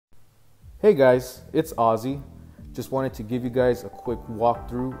Hey guys, it's Ozzy. Just wanted to give you guys a quick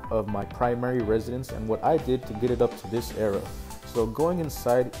walkthrough of my primary residence and what I did to get it up to this era. So going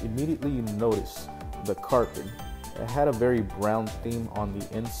inside, immediately you notice the carpet. It had a very brown theme on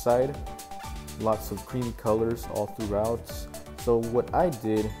the inside, lots of creamy colors all throughout. So what I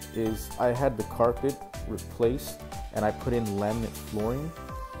did is I had the carpet replaced and I put in laminate flooring,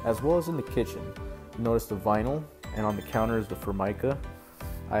 as well as in the kitchen. You notice the vinyl, and on the counters the formica.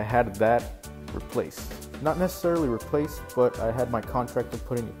 I had that replaced. Not necessarily replaced, but I had my contractor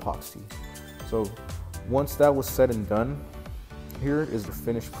put in epoxy. So once that was said and done, here is the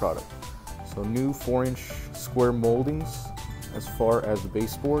finished product. So new 4-inch square moldings as far as the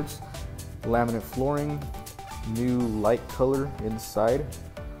baseboards, laminate flooring, new light color inside,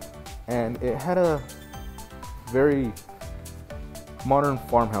 and it had a very modern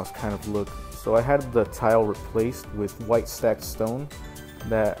farmhouse kind of look. So I had the tile replaced with white stacked stone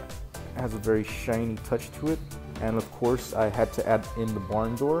that has a very shiny touch to it, and of course I had to add in the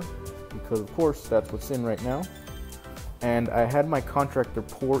barn door because of course that's what's in right now. And I had my contractor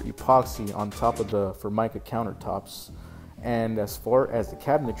pour epoxy on top of the formica countertops, and as far as the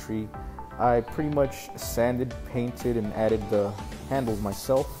cabinetry, I pretty much sanded, painted, and added the handles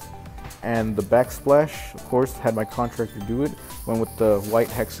myself. And the backsplash, of course, had my contractor do it, went with the white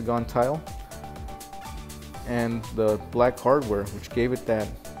hexagon tile and the black hardware, which gave it that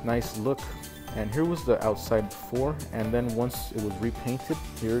nice look. And here was the outside before, and then once it was repainted,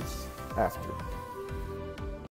 here it's after.